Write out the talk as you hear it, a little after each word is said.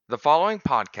The following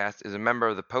podcast is a member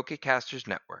of the Pokecasters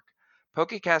Network.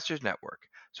 Pokecasters Network,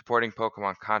 supporting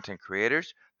Pokemon content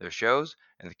creators, their shows,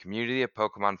 and the community of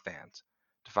Pokemon fans.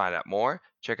 To find out more,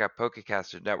 check out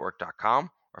PokecastersNetwork.com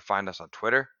or find us on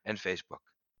Twitter and Facebook.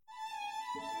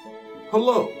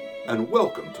 Hello, and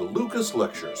welcome to Lucas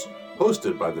Lectures,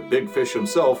 hosted by the big fish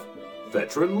himself,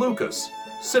 Veteran Lucas.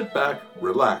 Sit back,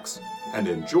 relax, and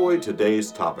enjoy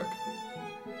today's topic.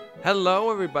 Hello,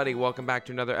 everybody. Welcome back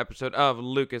to another episode of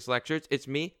Lucas Lectures. It's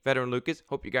me, Veteran Lucas.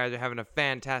 Hope you guys are having a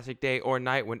fantastic day or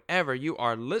night whenever you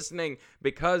are listening,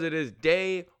 because it is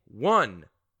day one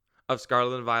of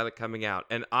Scarlet and Violet coming out.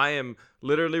 And I am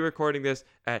literally recording this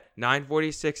at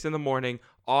 9:46 in the morning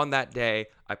on that day.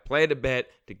 I played a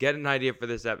bit to get an idea for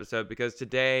this episode because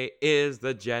today is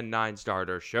the Gen 9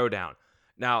 Starter Showdown.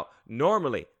 Now,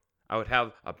 normally, I would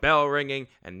have a bell ringing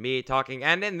and me talking,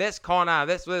 and in this corner,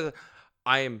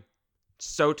 I am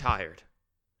so tired,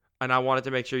 and I wanted to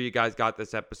make sure you guys got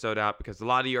this episode out because a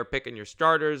lot of you are picking your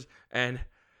starters, and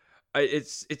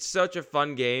it's such a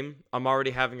fun game. I'm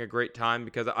already having a great time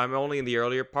because I'm only in the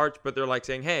earlier parts, but they're like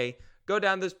saying, hey, go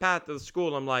down this path to the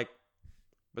school. I'm like,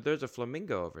 but there's a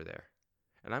flamingo over there,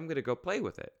 and I'm gonna go play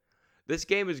with it. This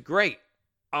game is great,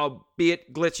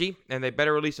 albeit glitchy, and they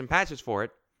better release some patches for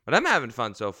it, but I'm having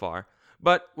fun so far.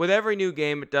 But with every new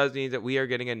game, it does mean that we are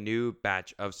getting a new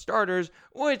batch of starters,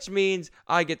 which means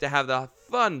I get to have the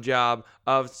fun job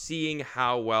of seeing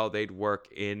how well they'd work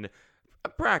in a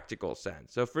practical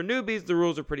sense. So for newbies, the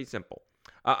rules are pretty simple.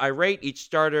 I rate each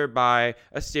starter by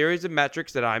a series of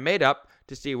metrics that I made up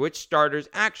to see which starters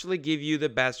actually give you the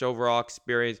best overall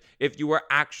experience if you were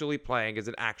actually playing as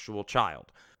an actual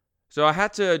child. So I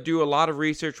had to do a lot of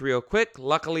research real quick.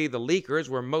 Luckily, the leakers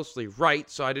were mostly right,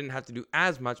 so I didn't have to do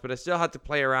as much, but I still had to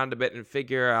play around a bit and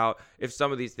figure out if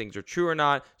some of these things are true or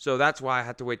not. So that's why I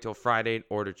had to wait till Friday in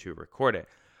order to record it.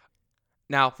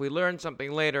 Now, if we learn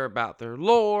something later about their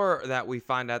lore, that we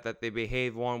find out that they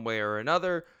behave one way or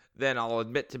another, then I'll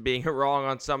admit to being wrong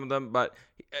on some of them. But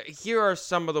here are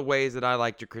some of the ways that I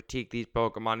like to critique these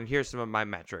Pokemon, and here's some of my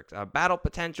metrics. Battle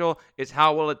potential is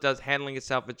how well it does handling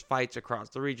itself its fights across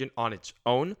the region on its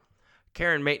own.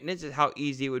 Care and maintenance is how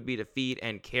easy it would be to feed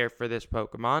and care for this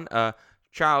Pokemon.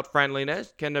 Child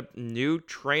friendliness, can a new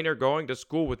trainer going to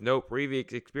school with no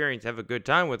previous experience have a good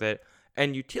time with it?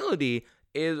 And utility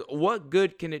is what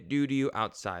good can it do to you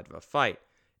outside of a fight?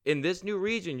 In this new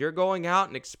region, you're going out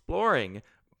and exploring,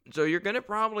 so you're going to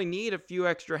probably need a few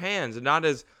extra hands, and not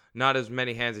as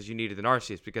many hands as you needed in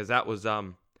Arceus, because that was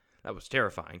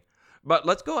terrifying. But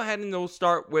let's go ahead and we'll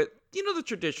start with, the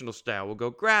traditional style. We'll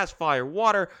go grass, fire,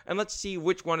 water, and let's see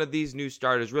which one of these new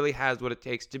starters really has what it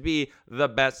takes to be the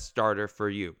best starter for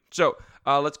you. So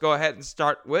let's go ahead and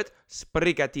start with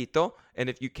Sprigatito. And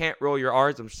if you can't roll your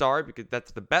R's, I'm sorry, because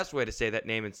that's the best way to say that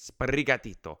name, is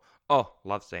Sprigatito. Oh,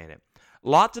 love saying it.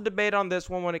 Lots of debate on this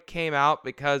one when it came out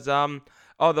because,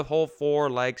 the whole 4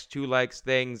 legs, 2 legs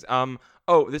things.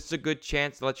 This is a good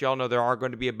chance to let you all know there are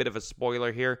going to be a bit of a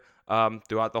spoiler here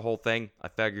throughout the whole thing. I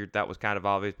figured that was kind of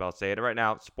obvious, but I'll say it right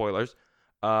now. Spoilers.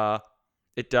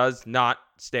 It does not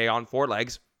stay on 4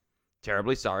 legs.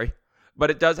 Terribly sorry.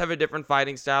 But it does have a different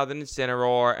fighting style than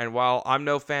Incineroar, and while I'm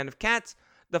no fan of cats,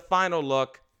 the final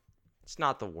look, it's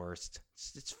not the worst.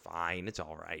 It's fine. It's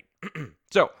all right.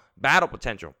 So, battle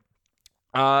potential.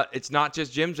 It's not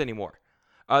just gyms anymore.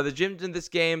 The gyms in this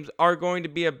game are going to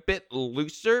be a bit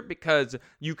looser because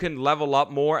you can level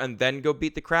up more and then go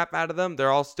beat the crap out of them.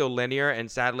 They're all still linear, and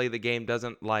sadly the game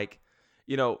doesn't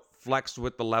flex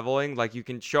with the leveling. Like, you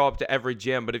can show up to every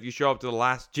gym, but if you show up to the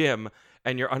last gym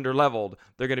and you're underleveled,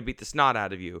 they're going to beat the snot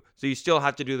out of you. So you still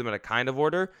have to do them in a kind of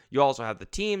order. You also have the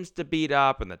teams to beat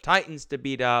up and the Titans to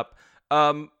beat up.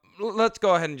 Let's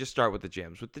go ahead and just start with the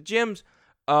gyms. With the gyms,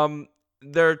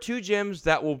 there are 2 gyms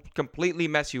that will completely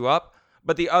mess you up,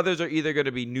 but the others are either going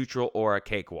to be neutral or a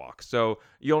cakewalk. So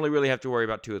you only really have to worry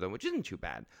about 2 of them, which isn't too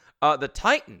bad. The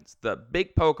Titans, the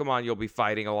big Pokemon you'll be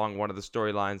fighting along one of the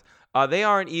storylines, they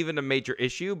aren't even a major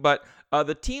issue, but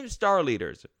the team star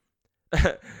leaders,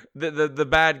 the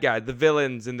bad guys, the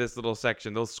villains in this little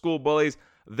section, those school bullies,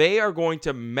 they are going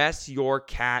to mess your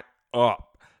cat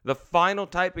up. The final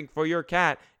typing for your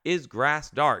cat is Grass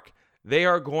Dark. They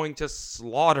are going to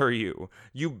slaughter you.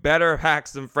 You better hack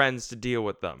some friends to deal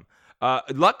with them.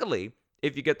 Luckily,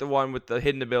 if you get the one with the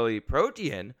hidden ability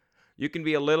Protean, you can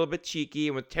be a little bit cheeky,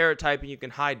 and with Terra typing, you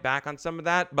can hide back on some of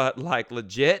that, but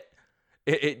legit,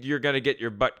 you're going to get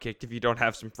your butt kicked if you don't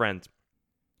have some friends.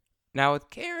 Now, with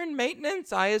care and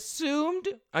maintenance, I assumed,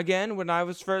 again, when I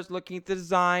was first looking at the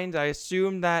designs, I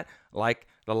assumed that, like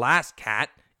the last cat,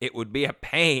 it would be a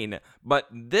pain. But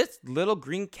this little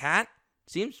green cat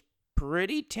seems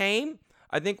pretty tame.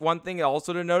 I think one thing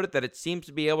also to note is that it seems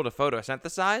to be able to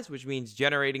photosynthesize, which means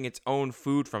generating its own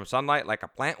food from sunlight like a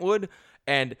plant would.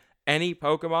 And any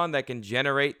Pokemon that can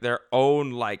generate their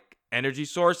own like energy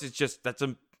source, that's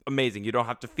amazing. You don't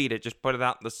have to feed it. Just put it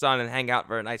out in the sun and hang out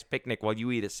for a nice picnic while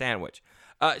you eat a sandwich.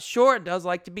 Sure, it does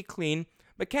like to be clean,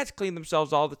 but cats clean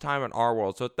themselves all the time in our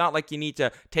world, so it's not like you need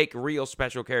to take real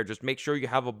special care. Just make sure you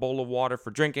have a bowl of water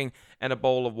for drinking and a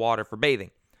bowl of water for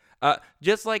bathing.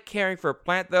 Just like caring for a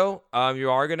plant, though, you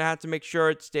are going to have to make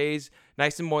sure it stays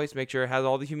nice and moist, make sure it has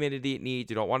all the humidity it needs.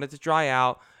 You don't want it to dry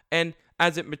out. And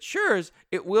as it matures,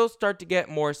 it will start to get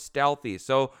more stealthy.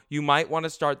 So you might want to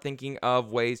start thinking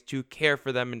of ways to care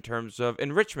for them in terms of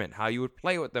enrichment, how you would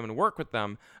play with them and work with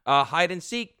them. Hide and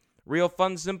seek, real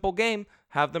fun, simple game.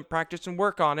 Have them practice and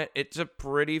work on it. It's a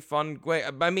pretty fun way.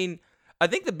 I mean, I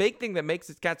think the big thing that makes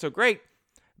this cat so great,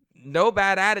 no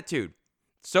bad attitude.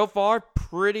 So far,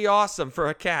 pretty awesome for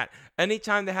a cat.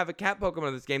 Anytime they have a cat Pokemon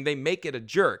in this game, they make it a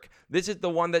jerk. This is the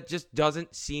one that just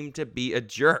doesn't seem to be a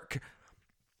jerk.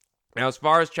 Now, as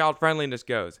far as child friendliness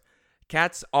goes,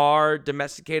 cats are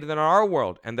domesticated in our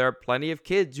world, and there are plenty of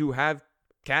kids who have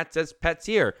cats as pets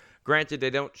here. Granted, they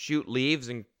don't shoot leaves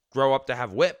and grow up to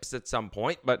have whips at some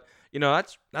point, but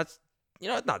that's it's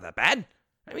not that bad.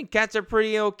 I mean, cats are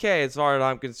pretty okay as far as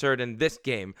I'm concerned in this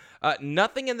game.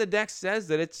 Nothing in the deck says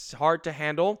that it's hard to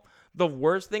handle. The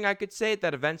worst thing I could say is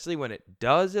that eventually when it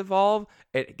does evolve,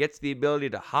 it gets the ability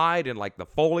to hide in like the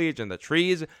foliage and the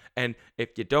trees. And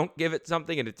if you don't give it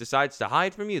something and it decides to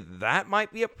hide from you, that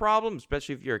might be a problem,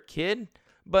 especially if you're a kid.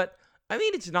 But I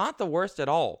mean, it's not the worst at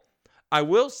all. I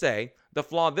will say the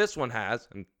flaw this one has,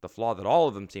 and the flaw that all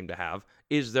of them seem to have,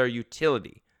 is their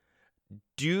utility.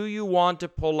 Do you want to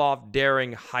pull off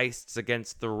daring heists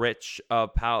against the rich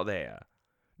of Paldea?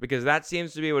 Because that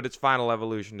seems to be what its final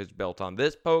evolution is built on.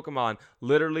 This Pokemon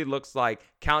literally looks like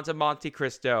Count of Monte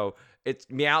Cristo. It's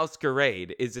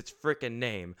Meowscarade is its freaking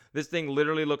name. This thing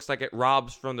literally looks like it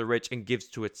robs from the rich and gives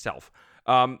to itself.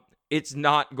 It's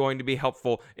not going to be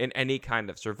helpful in any kind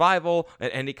of survival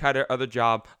and any kind of other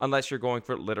job unless you're going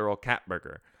for literal cat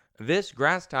burger. This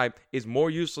grass type is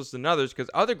more useless than others because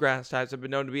other grass types have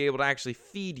been known to be able to actually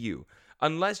feed you.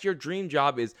 Unless your dream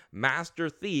job is Master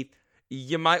Thief,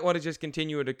 you might want to just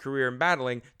continue a career in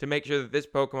battling to make sure that this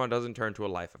Pokemon doesn't turn to a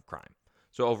life of crime.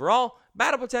 So overall,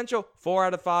 battle potential, 4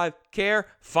 out of 5. Care,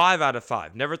 5 out of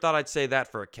 5. Never thought I'd say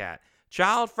that for a cat.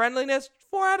 Child friendliness,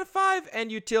 4 out of 5.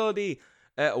 And utility,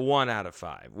 1 out of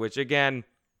 5. Which again,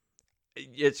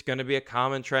 it's going to be a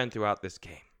common trend throughout this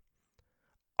game.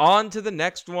 On to the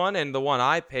next one, and the one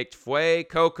I picked,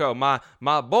 Fuecoco,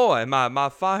 my boy, my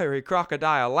fiery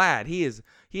crocodile lad. He is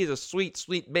a sweet,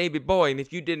 sweet baby boy, and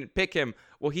if you didn't pick him,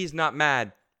 well, he's not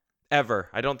mad, ever.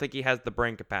 I don't think he has the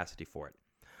brain capacity for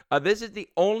it. This is the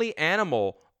only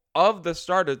animal of the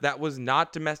starters that was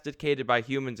not domesticated by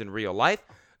humans in real life.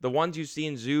 The ones you see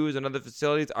in zoos and other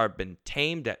facilities are been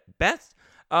tamed at best,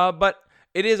 but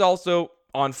it is also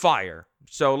on fire.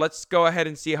 So let's go ahead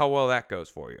and see how well that goes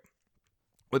for you.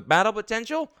 With battle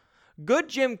potential, good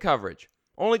gym coverage.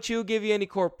 Only 2 give you any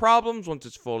core problems once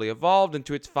it's fully evolved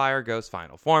into its Fire Ghost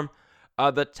final form.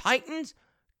 The Titans,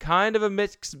 kind of a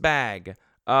mixed bag.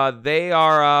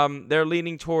 They're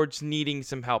leaning towards needing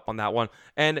some help on that one.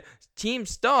 And Team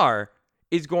Star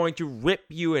is going to rip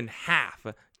you in half,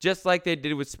 just like they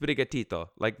did with Sprigatito.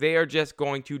 Like, they are just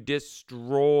going to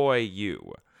destroy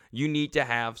you. You need to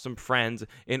have some friends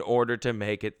in order to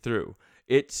make it through.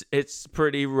 It's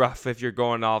pretty rough if you're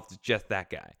going off just that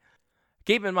guy.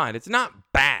 Keep in mind, it's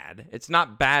not bad. It's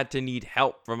not bad to need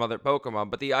help from other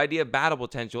Pokemon, but the idea of battle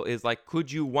potential is like,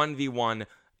 could you 1v1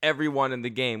 everyone in the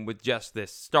game with just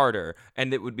this starter,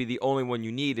 and it would be the only one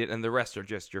you needed, and the rest are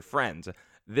just your friends.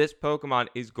 This Pokemon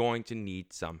is going to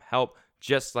need some help,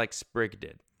 just like Sprig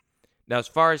did. Now, as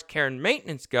far as care and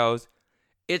maintenance goes,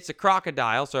 it's a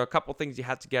crocodile, so a couple things you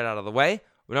have to get out of the way.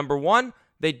 Number 1,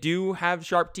 they do have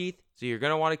sharp teeth, so you're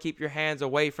going to want to keep your hands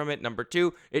away from it. Number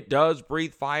 2, it does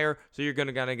breathe fire, so you're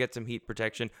going to get some heat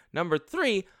protection. Number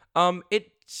 3,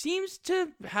 it seems to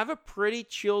have a pretty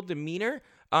chill demeanor.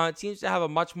 It seems to have a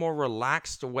much more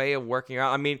relaxed way of working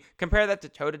out. I mean, compare that to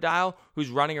Totodile, who's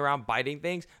running around biting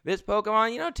things. This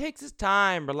Pokemon, takes his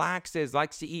time, relaxes,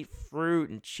 likes to eat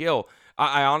fruit and chill.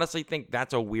 I honestly think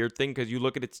that's a weird thing because you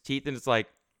look at its teeth and it's like,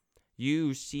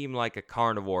 you seem like a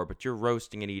carnivore, but you're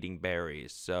roasting and eating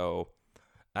berries. So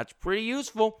that's pretty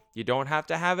useful. You don't have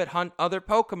to have it hunt other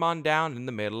Pokemon down in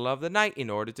the middle of the night in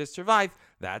order to survive.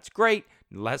 That's great.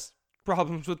 Less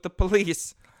problems with the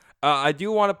police. I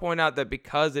do want to point out that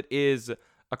because it is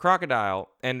a crocodile,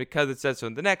 and because it says so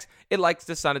in the next, it likes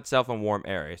to sun itself in warm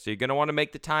areas. So you're going to want to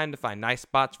make the time to find nice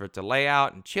spots for it to lay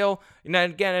out and chill. And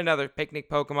then again, another picnic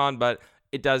Pokemon, but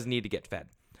it does need to get fed.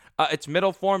 Its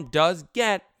middle form does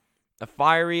get a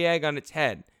fiery egg on its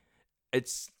head.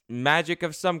 It's magic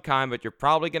of some kind, but you're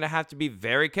probably going to have to be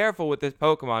very careful with this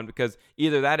Pokemon because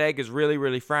either that egg is really,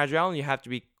 really fragile and you have to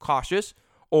be cautious,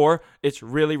 or it's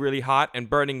really, really hot and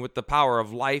burning with the power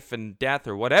of life and death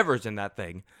or whatever's in that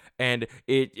thing, and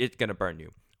it's going to burn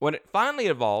you. When it finally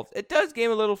evolves, it does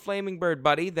gain a little flaming bird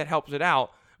buddy that helps it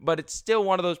out, but it's still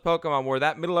one of those Pokemon where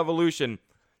that middle evolution,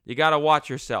 you got to watch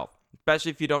yourself,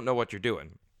 especially if you don't know what you're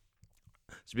doing.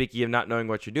 Speaking of not knowing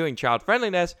what you're doing, child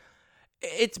friendliness,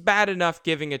 it's bad enough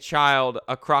giving a child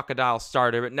a crocodile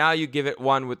starter, but now you give it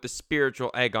one with the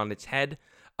spiritual egg on its head.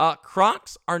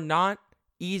 Crocs are not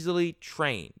easily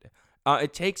trained.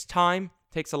 It takes time,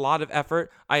 takes a lot of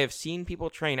effort. I have seen people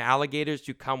train alligators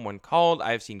to come when called.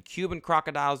 I have seen Cuban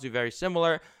crocodiles do very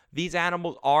similar. These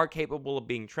animals are capable of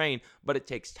being trained, but it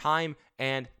takes time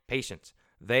and patience.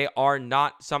 They are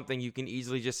not something you can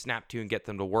easily just snap to and get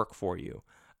them to work for you.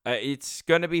 It's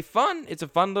going to be fun. It's a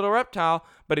fun little reptile,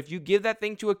 but if you give that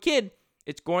thing to a kid,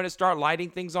 it's going to start lighting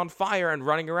things on fire and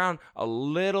running around a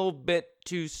little bit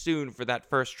too soon for that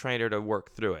first trainer to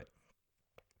work through it.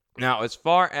 Now, as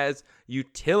far as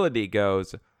utility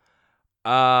goes,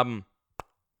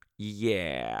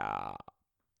 yeah.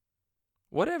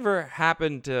 Whatever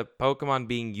happened to Pokemon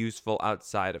being useful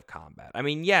outside of combat? I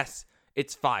mean, yes,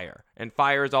 it's fire, and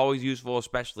fire is always useful,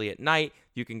 especially at night.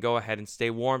 You can go ahead and stay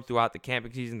warm throughout the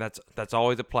camping season. That's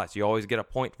always a plus. You always get a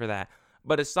point for that.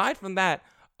 But aside from that,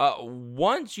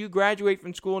 once you graduate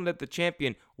from school and at the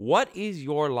champion, what is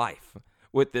your life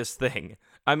with this thing?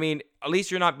 I mean, at least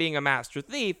you're not being a master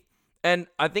thief. And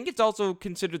I think it's also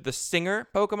considered the singer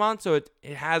Pokemon, so it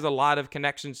has a lot of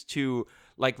connections to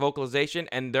like vocalization.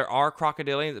 And there are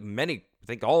crocodilians, many, I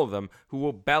think all of them, who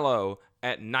will bellow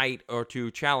at night or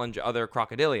to challenge other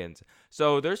crocodilians.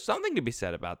 So there's something to be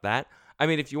said about that. I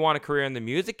mean, if you want a career in the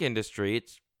music industry,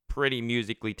 it's pretty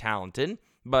musically talented.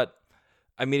 But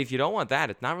I mean, if you don't want that,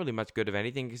 it's not really much good of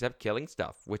anything except killing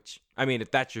stuff, which, I mean,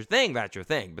 if that's your thing, that's your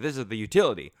thing. But this is the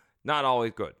utility. Not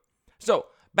always good. So,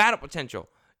 battle potential.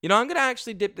 You know, I'm going to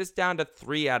actually dip this down to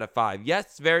 3 out of 5. Yes,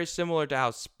 it's very similar to how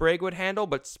Sprig would handle,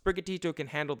 but Sprigatito can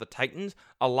handle the Titans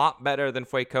a lot better than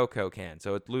Fuecoco can,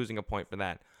 so it's losing a point for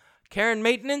that. Care and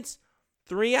maintenance,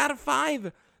 3 out of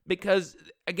 5, because,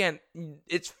 again,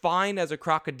 it's fine as a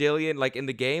crocodilian, like in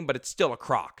the game, but it's still a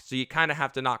croc, so you kind of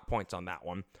have to knock points on that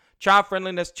one. Child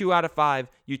friendliness, 2 out of 5.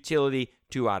 Utility,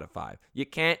 2 out of 5. You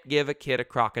can't give a kid a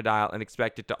crocodile and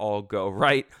expect it to all go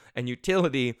right. And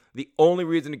utility, the only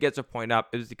reason it gets a point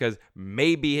up is because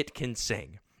maybe it can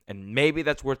sing. And maybe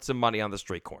that's worth some money on the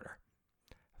street corner.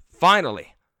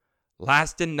 Finally,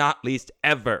 last and not least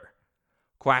ever,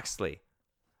 Quaxly.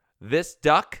 This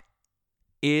duck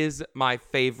is my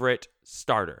favorite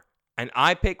starter. And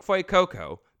I pick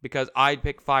Fuecoco because I'd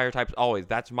pick fire types always.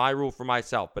 That's my rule for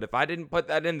myself. But if I didn't put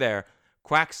that in there,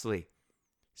 Quaxly,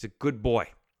 he's a good boy.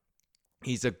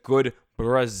 He's a good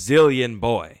Brazilian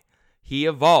boy. He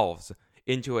evolves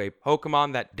into a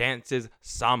Pokemon that dances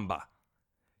samba.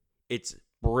 It's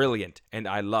brilliant, and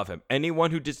I love him. Anyone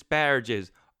who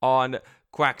disparages on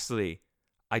Quaxly,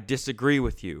 I disagree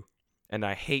with you, and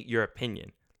I hate your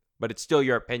opinion. But it's still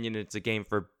your opinion, and it's a game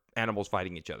for animals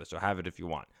fighting each other, so have it if you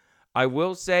want. I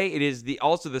will say it is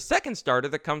also the second starter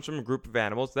that comes from a group of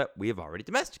animals that we have already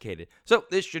domesticated. So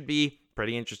this should be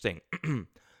pretty interesting.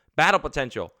 Battle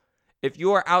potential. If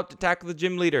you are out to tackle the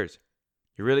gym leaders,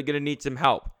 you're really going to need some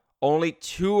help. Only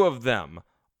 2 of them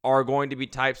are going to be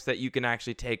types that you can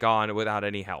actually take on without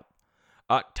any help.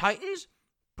 Titans,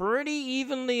 pretty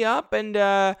evenly up, and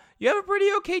you have a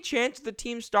pretty okay chance of the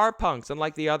Team Starpunks,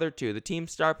 unlike the other 2. The Team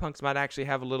Starpunks might actually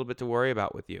have a little bit to worry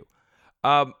about with you.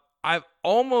 I've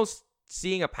almost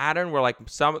seeing a pattern where like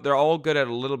they're all good at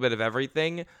a little bit of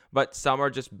everything, but some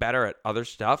are just better at other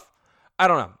stuff. I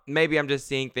don't know. Maybe I'm just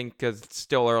seeing things because it's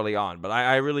still early on, but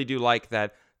I really do like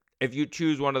that if you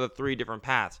choose one of the 3 different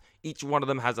paths, each one of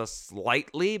them has a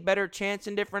slightly better chance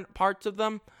in different parts of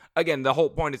them. Again, the whole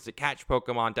point is to catch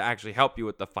Pokemon to actually help you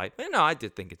with the fight. But no, I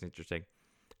did think it's interesting.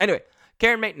 Anyway,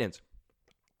 care and maintenance.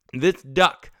 This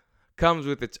duck comes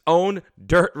with its own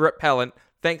dirt repellent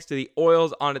thanks to the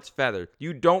oils on its feathers.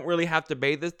 You don't really have to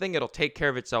bathe this thing. It'll take care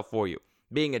of itself for you.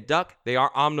 Being a duck, they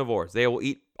are omnivores. They will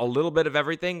eat a little bit of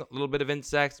everything, a little bit of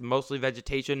insects, mostly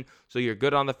vegetation, so you're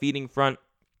good on the feeding front.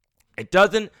 It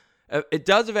does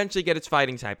eventually get its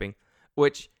fighting typing,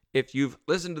 which if you've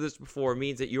listened to this before,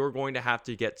 means that you're going to have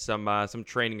to get some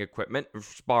training equipment for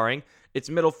sparring. Its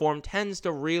middle form tends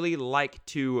to really like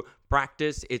to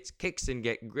practice its kicks and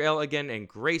get elegant and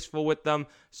graceful with them.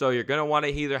 So you're going to want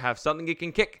to either have something you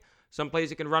can kick, someplace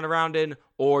you can run around in,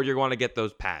 or you're going to get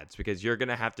those pads because you're going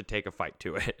to have to take a fight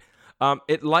to it.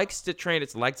 It likes to train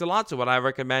its legs a lot, so what I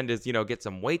recommend is, get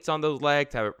some weights on those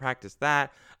legs, have it practice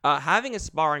that. Having a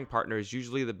sparring partner is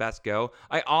usually the best go.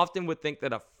 I often would think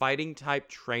that a fighting type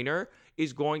trainer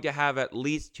is going to have at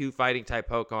least 2 fighting type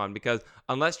Pokemon, because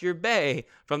unless you're Bay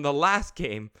from the last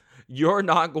game, you're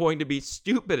not going to be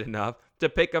stupid enough to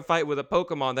pick a fight with a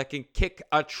Pokemon that can kick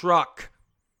a truck.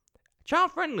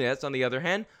 Child friendliness, on the other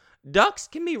hand, ducks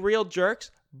can be real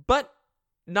jerks, but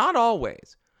not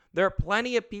always. There are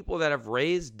plenty of people that have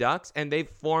raised ducks and they've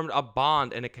formed a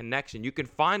bond and a connection. You can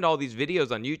find all these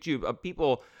videos on YouTube of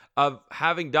people of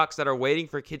having ducks that are waiting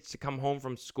for kids to come home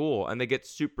from school, and they get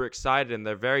super excited and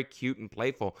they're very cute and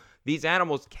playful. These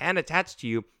animals can attach to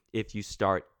you if you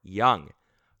start young.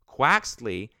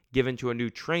 Quaxly, given to a new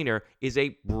trainer, is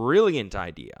a brilliant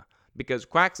idea, because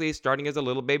Quaxly is starting as a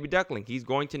little baby duckling. He's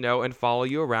going to know and follow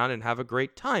you around and have a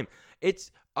great time.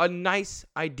 It's a nice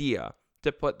idea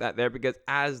to put that there, because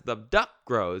as the duck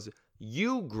grows,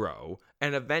 you grow,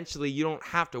 and eventually you don't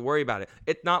have to worry about it.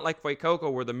 It's not like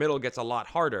Fuecoco where the middle gets a lot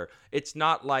harder. It's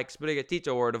not like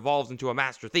Sprigatito where it evolves into a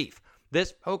master thief.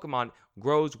 This Pokemon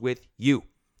grows with you,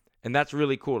 and that's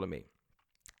really cool to me.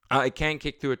 It can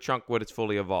kick through a trunk when it's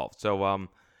fully evolved, so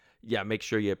make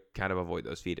sure you kind of avoid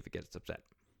those feet if it gets upset.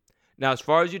 Now, as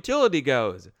far as utility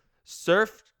goes,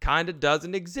 Surf kind of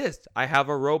doesn't exist. I have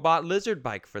a robot lizard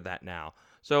bike for that now.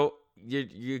 So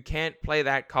you can't play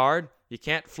that card. You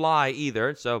can't fly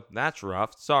either, so that's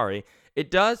rough. Sorry. It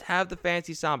does have the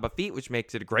fancy Samba feet, which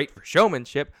makes it great for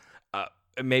showmanship.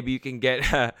 Maybe you can get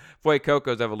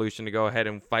Fuecoco's evolution to go ahead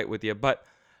and fight with you, but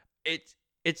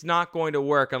it's not going to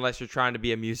work unless you're trying to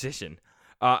be a musician.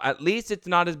 At least it's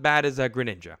not as bad as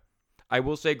Greninja. I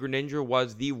will say Greninja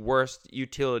was the worst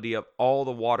utility of all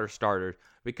the water starters,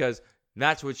 because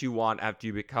that's what you want after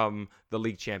you become the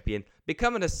league champion.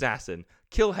 Become an assassin.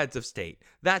 Kill heads of state.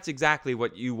 That's exactly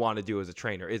what you want to do as a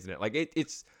trainer, isn't it? Like,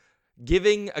 it's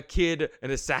giving a kid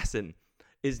an assassin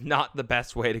is not the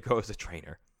best way to go as a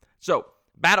trainer. So,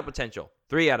 battle potential,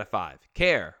 3 out of 5.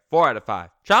 Care, 4 out of 5.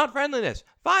 Child friendliness,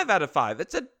 5 out of 5.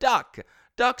 It's a duck.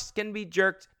 Ducks can be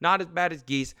jerked, not as bad as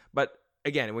geese, but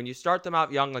again, when you start them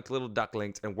out young like little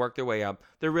ducklings and work their way up,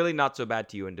 they're really not so bad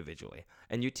to you individually.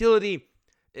 And utility,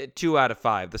 2 out of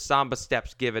 5. The Samba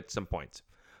steps give it some points.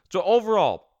 So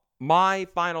overall, my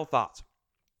final thoughts.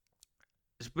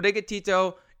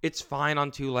 Sprigatito, it's fine on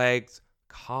 2 legs.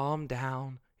 Calm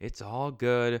down. It's all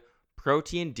good.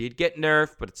 Protean did get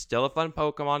nerfed, but it's still a fun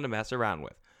Pokemon to mess around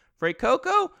with.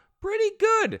 Fuecoco, pretty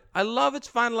good. I love its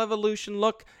final evolution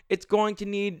look. It's going to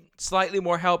need slightly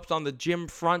more help on the gym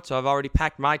front, so I've already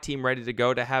packed my team ready to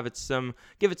go to have it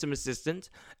give it some assistance.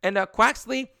 And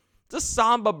Quaxly, it's a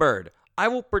Samba bird. I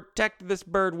will protect this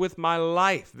bird with my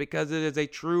life because it is a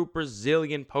true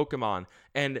Brazilian Pokemon,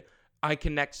 and I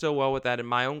connect so well with that in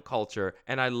my own culture,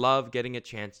 and I love getting a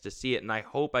chance to see it, and I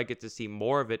hope I get to see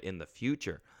more of it in the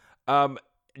future.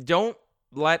 Don't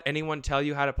let anyone tell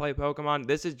you how to play Pokemon.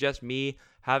 This is just me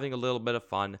having a little bit of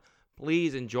fun.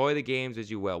 Please enjoy the games as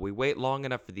you will. We wait long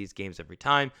enough for these games every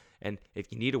time, and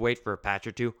if you need to wait for a patch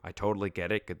or 2, I totally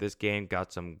get it, because this game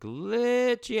got some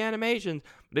glitchy animations,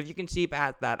 but if you can see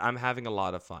past that, I'm having a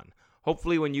lot of fun.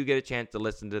 Hopefully when you get a chance to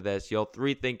listen to this, you'll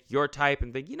rethink your type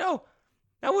and think,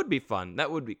 that would be fun, that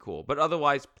would be cool, but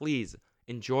otherwise, please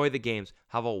enjoy the games,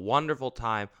 have a wonderful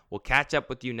time. We'll catch up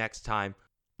with you next time.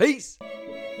 Peace!